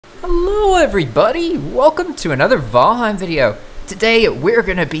Hello everybody, welcome to another Valheim video. Today we're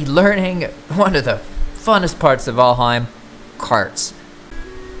going to be learning one of the funnest parts of Valheim, carts.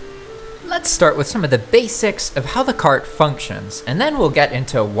 Let's start with some of the basics of how the cart functions, and then we'll get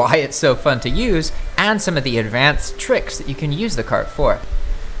into why it's so fun to use and some of the advanced tricks that you can use the cart for.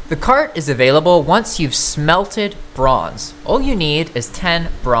 The cart is available once you've smelted bronze. All you need is 10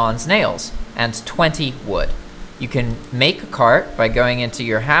 bronze nails and 20 wood. You can make a cart by going into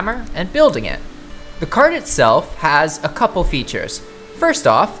your hammer and building it. The cart itself has a couple features. First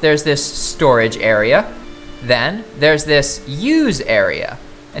off, there's this storage area. Then there's this use area.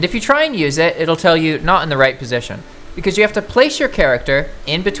 And if you try and use it, it'll tell you not in the right position, because you have to place your character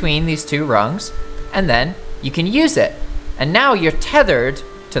in between these two rungs, and then you can use it. And now you're tethered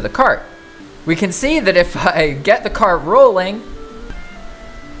to the cart. We can see that if I get the cart rolling,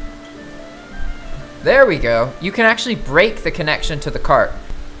 there we go. You can actually break the connection to the cart.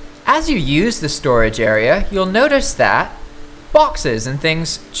 As you use the storage area, you'll notice that boxes and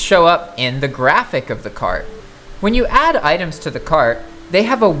things show up in the graphic of the cart. When you add items to the cart, they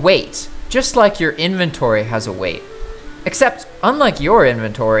have a weight, just like your inventory has a weight. Except, unlike your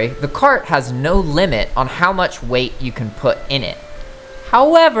inventory, the cart has no limit on how much weight you can put in it.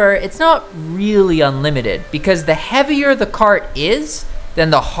 However, it's not really unlimited, because the heavier the cart is, then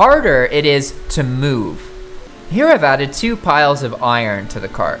the harder it is to move. Here I've added 2 piles of iron to the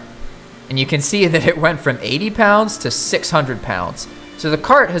cart, and you can see that it went from 80 pounds to 600 pounds. So the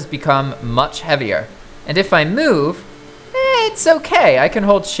cart has become much heavier. And if I move, it's okay. I can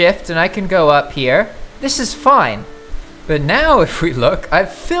hold shift and I can go up here. This is fine. But now if we look,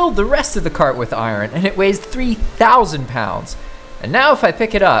 I've filled the rest of the cart with iron and it weighs 3,000 pounds. And now if I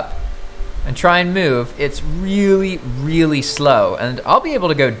pick it up and try and move, it's really slow, and I'll be able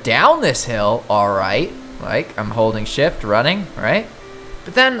to go down this hill all right, like I'm holding shift, running, right?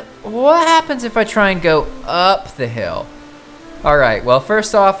 But then what happens if I try and go up the hill? All right, well,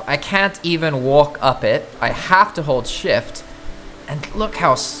 first off, I can't even walk up it. I have to hold shift, and look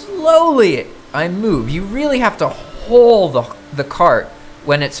how slowly I move. You really have to hold the cart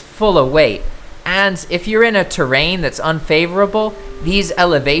when it's full of weight. And if you're in a terrain that's unfavorable, these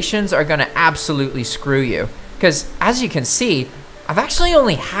elevations are gonna absolutely screw you. Because as you can see, I've actually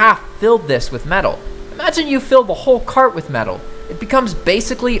only half filled this with metal. Imagine you fill the whole cart with metal. It becomes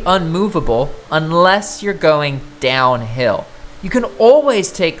basically unmovable unless you're going downhill. You can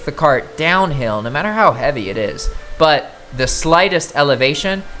always take the cart downhill, no matter how heavy it is, but the slightest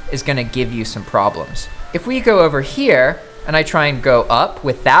elevation is gonna give you some problems. If we go over here and I try and go up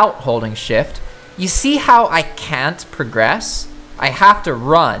without holding shift, you see how I can't progress? I have to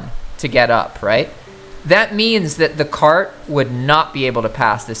run to get up, right? That means that the cart would not be able to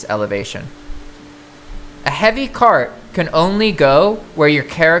pass this elevation. A heavy cart can only go where your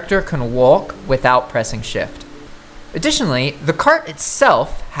character can walk without pressing shift. Additionally, the cart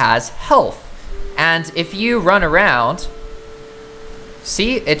itself has health. And if you run around,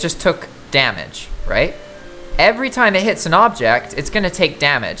 see, it just took damage, right? Every time it hits an object, it's gonna take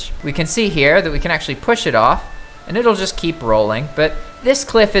damage. We can see here that we can actually push it off and it'll just keep rolling, but this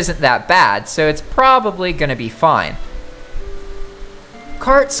cliff isn't that bad, so it's probably gonna be fine.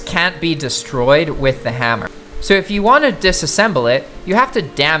 Carts can't be destroyed with the hammer. So if you wanna disassemble it, you have to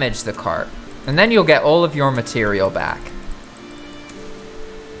damage the cart, and then you'll get all of your material back.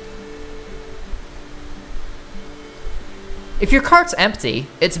 If your cart's empty,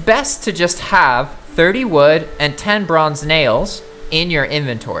 it's best to just have 30 wood and 10 bronze nails in your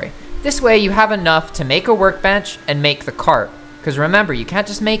inventory. This way you have enough to make a workbench and make the cart. Because remember, you can't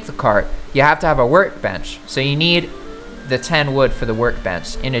just make the cart, you have to have a workbench. So you need the 10 wood for the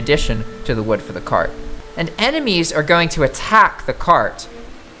workbench in addition to the wood for the cart. And enemies are going to attack the cart.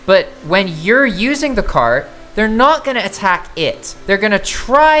 But when you're using the cart, they're not gonna attack it. They're gonna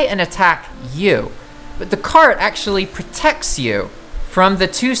try and attack you. But the cart actually protects you from the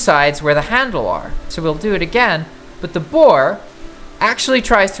 2 sides where the handle are. So we'll do it again, but the boar actually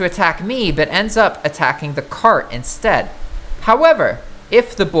tries to attack me, but ends up attacking the cart instead. However,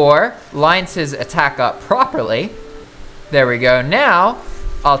 if the boar lines his attack up properly, there we go, now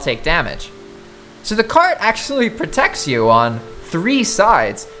I'll take damage. So the cart actually protects you on 3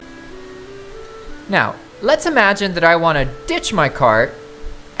 sides. Now, let's imagine that I wanna ditch my cart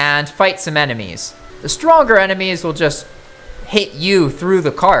and fight some enemies. The stronger enemies will just hit you through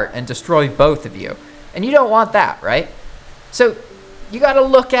the cart and destroy both of you. And you don't want that, right? So you gotta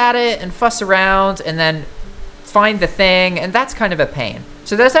look at it and fuss around and then find the thing, and that's kind of a pain.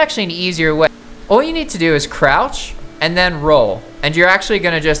 So there's actually an easier way. All you need to do is crouch and then roll, and you're actually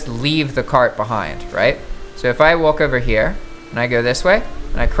gonna just leave the cart behind, right? So if I walk over here and I go this way,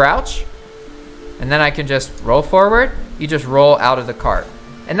 and I crouch, and then I can just roll forward. You just roll out of the cart.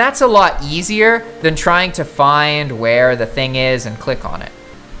 And that's a lot easier than trying to find where the thing is and click on it.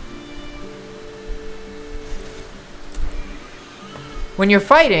 When you're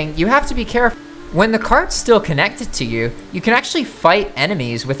fighting, you have to be careful. When the cart's still connected to you, you can actually fight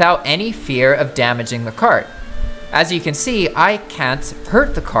enemies without any fear of damaging the cart. As you can see, I can't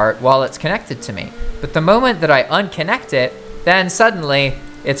hurt the cart while it's connected to me. But the moment that I unconnect it, then suddenly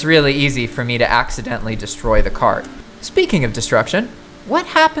it's really easy for me to accidentally destroy the cart. Speaking of destruction, what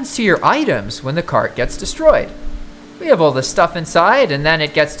happens to your items when the cart gets destroyed? We have all this stuff inside and then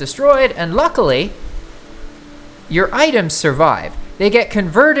it gets destroyed, and luckily, your items survive. They get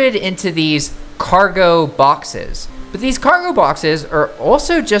converted into these cargo boxes. But these cargo boxes are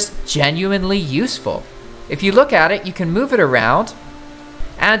also just genuinely useful. If you look at it, you can move it around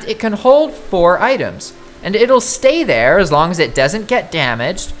and it can hold 4 items. And it'll stay there as long as it doesn't get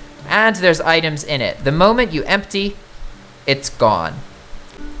damaged and there's items in it. The moment you empty, it's gone.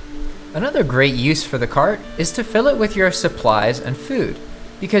 Another great use for the cart is to fill it with your supplies and food,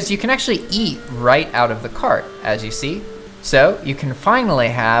 because you can actually eat right out of the cart, as you see. So you can finally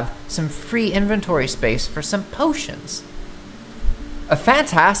have some free inventory space for some potions. A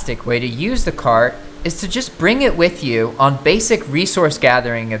fantastic way to use the cart is to just bring it with you on basic resource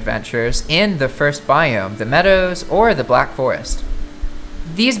gathering adventures in the first biome, the meadows or the Black Forest.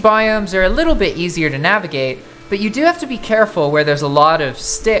 These biomes are a little bit easier to navigate, but you do have to be careful where there's a lot of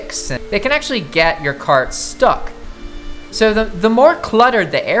sticks and they can actually get your cart stuck. So the more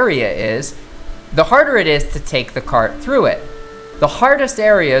cluttered the area is, the harder it is to take the cart through it. The hardest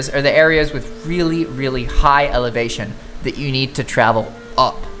areas are the areas with really, really high elevation that you need to travel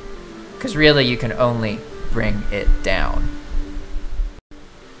up, because really you can only bring it down.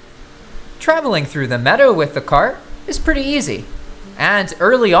 Traveling through the meadow with the cart is pretty easy. And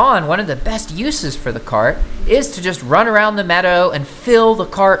early on, one of the best uses for the cart is to just run around the meadow and fill the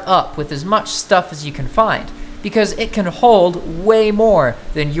cart up with as much stuff as you can find, because it can hold way more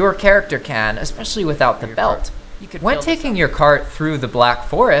than your character can, especially without the belt. When taking your cart through the Black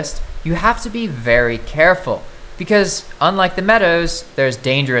Forest, you have to be very careful, because unlike the meadows, there's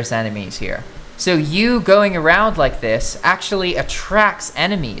dangerous enemies here. So you going around like this actually attracts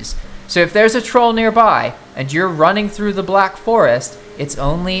enemies. So if there's a troll nearby and you're running through the Black Forest, it's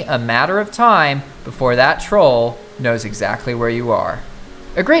only a matter of time before that troll knows exactly where you are.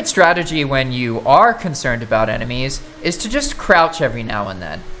 A great strategy when you are concerned about enemies is to just crouch every now and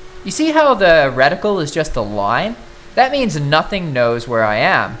then. You see how the reticle is just a line? That means nothing knows where I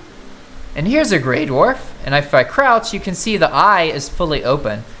am. And here's a gray dwarf, and if I crouch, you can see the eye is fully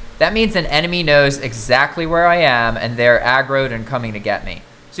open. That means an enemy knows exactly where I am and they're aggroed and coming to get me.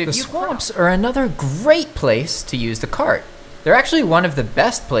 So the swamps are another great place to use the cart. They're actually one of the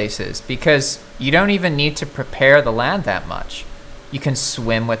best places because you don't even need to prepare the land that much. You can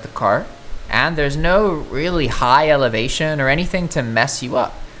swim with the cart, and there's no really high elevation or anything to mess you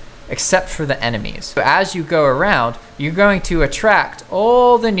up, except for the enemies. So as you go around, you're going to attract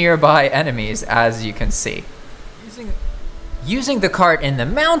all the nearby enemies, as you can see. Using the cart in the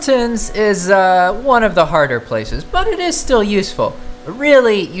mountains is one of the harder places, but it is still useful.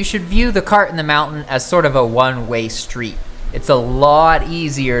 Really, you should view the cart in the mountain as sort of a one-way street. It's a lot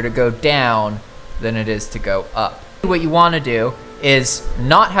easier to go down than it is to go up. What you want to do is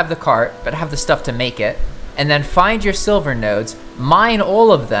not have the cart, but have the stuff to make it, and then find your silver nodes, mine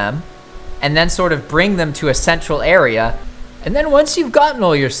all of them, and then sort of bring them to a central area. And then once you've gotten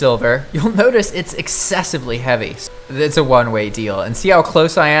all your silver, you'll notice it's excessively heavy. It's a one-way deal. And see how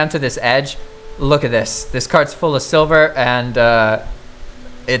close I am to this edge? Look at this. This cart's full of silver, and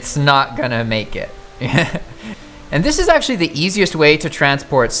it's not gonna make it. And this is actually the easiest way to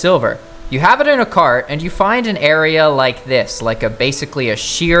transport silver. You have it in a cart, and you find an area like this, like basically a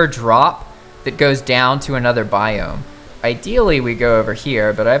sheer drop that goes down to another biome. Ideally, we go over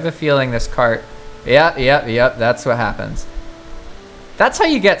here, but I have a feeling this cart... Yep, that's what happens. That's how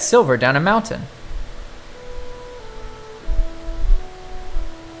you get silver down a mountain.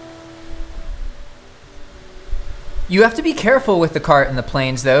 You have to be careful with the cart in the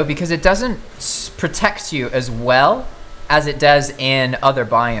plains, though, because it doesn't protect you as well as it does in other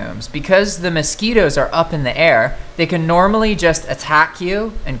biomes. Because the mosquitoes are up in the air, they can normally just attack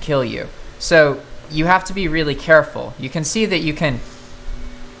you and kill you. So you have to be really careful. You can see that you can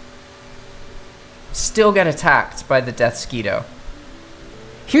still get attacked by the death skeeto.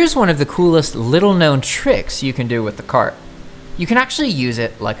 Here's one of the coolest little known tricks you can do with the cart. You can actually use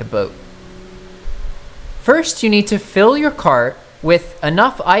it like a boat. First, you need to fill your cart with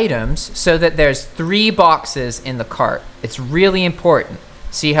enough items so that there's 3 boxes in the cart. It's really important.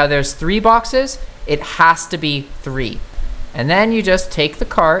 See how there's 3 boxes? It has to be 3. And then you just take the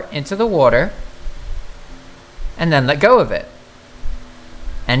cart into the water and then let go of it.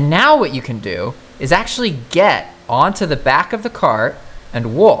 And now what you can do is actually get onto the back of the cart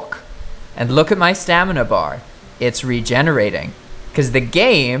and walk. And look at my stamina bar. It's regenerating. Because the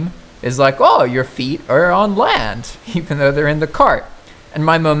game is like, oh, your feet are on land, even though they're in the cart. And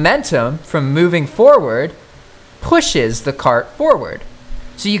my momentum from moving forward pushes the cart forward.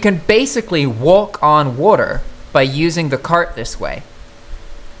 So you can basically walk on water by using the cart this way.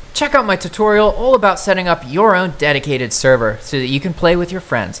 Check out my tutorial all about setting up your own dedicated server so that you can play with your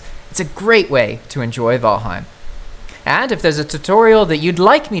friends. It's a great way to enjoy Valheim. And if there's a tutorial that you'd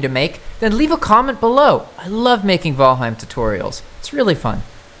like me to make, then leave a comment below. I love making Valheim tutorials. It's really fun.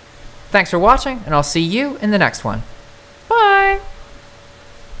 Thanks for watching, and I'll see you in the next one.